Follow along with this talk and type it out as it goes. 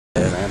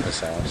this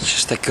house? It's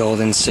just a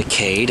golden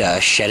cicada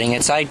shedding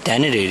its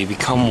identity to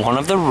become one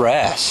of the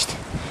rest.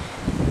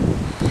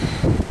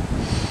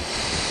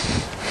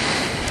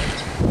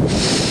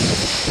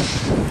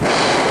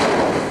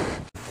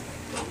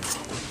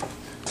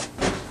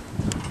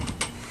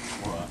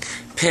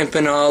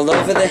 Pimping all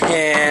over the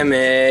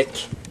hammock.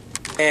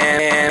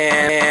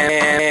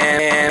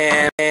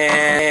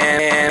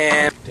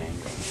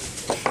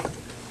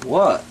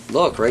 What?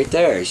 Look, right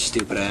there,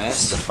 stupid ass.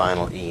 This is the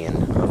final Ian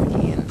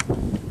of Ian.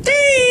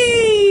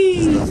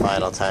 This is the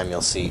final time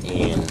you'll see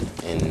Ian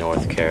in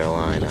North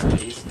Carolina.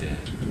 He's dead.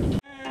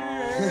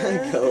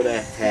 Go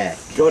to heck.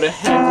 Go to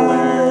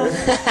Heckler.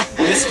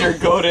 Mr.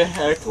 Go to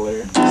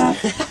Heckler.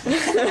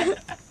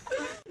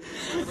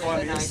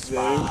 Nice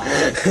spot.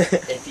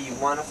 If you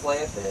want to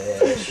play a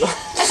fish,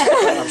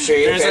 I'm sure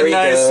you're There's very a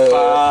nice good.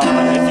 spot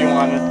if you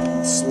want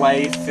to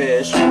slay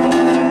fish.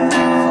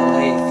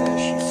 Fillet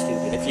fish, you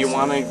stupid. If you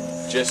want to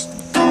just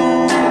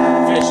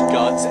fish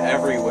guts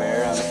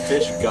everywhere on a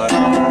fish gut.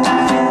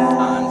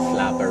 On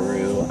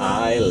Flapperoo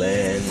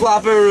Island.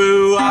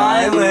 Flopperoo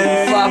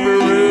Island.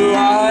 Flopperoo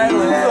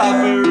Island.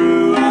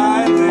 Flopperoo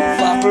Island.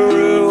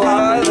 Flopperoo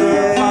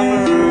Island.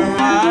 Flopperoo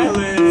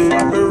Island.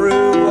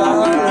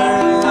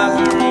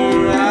 Flopperoo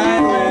Island.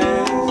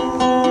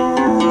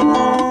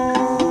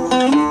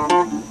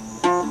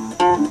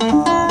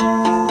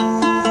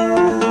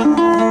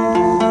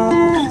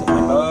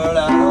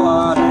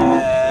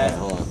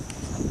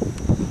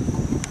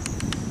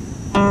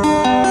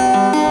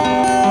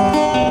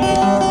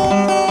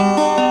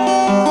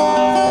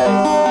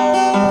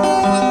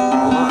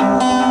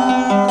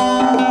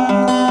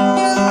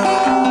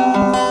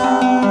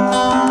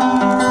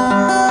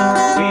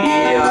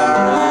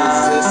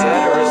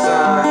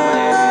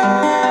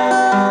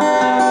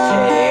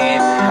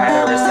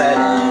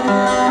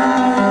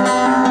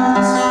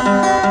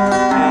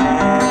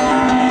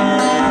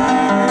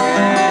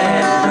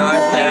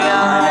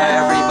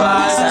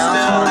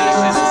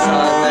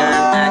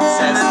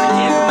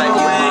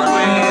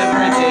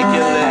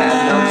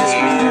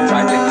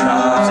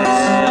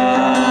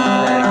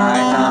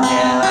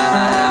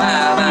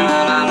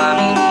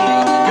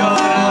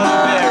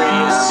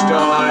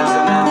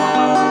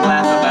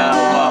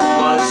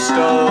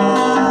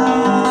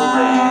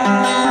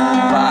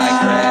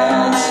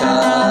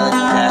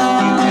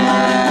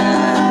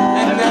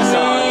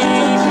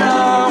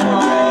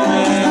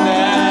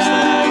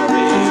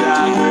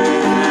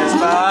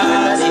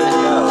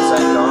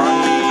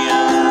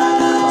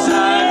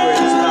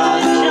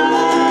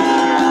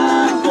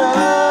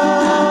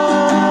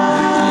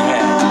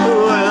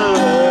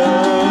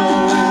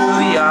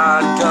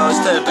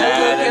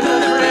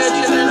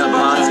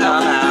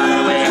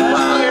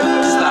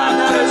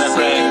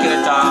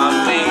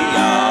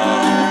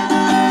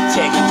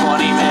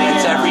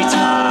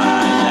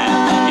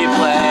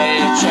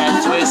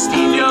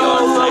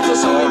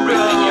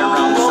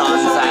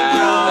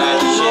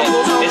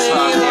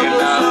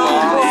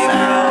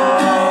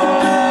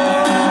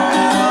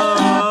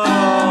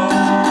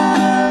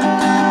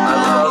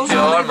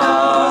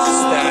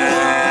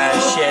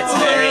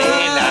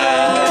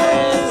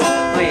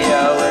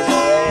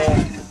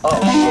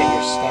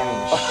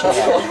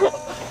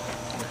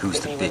 Who's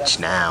the bitch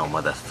now,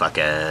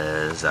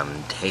 motherfuckers?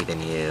 I'm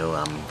taping you.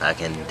 I'm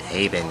fucking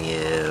taping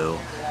you.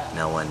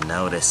 No one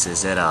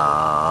notices at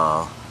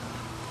all.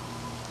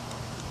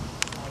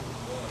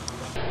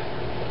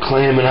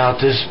 Clamming out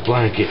this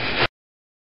blanket.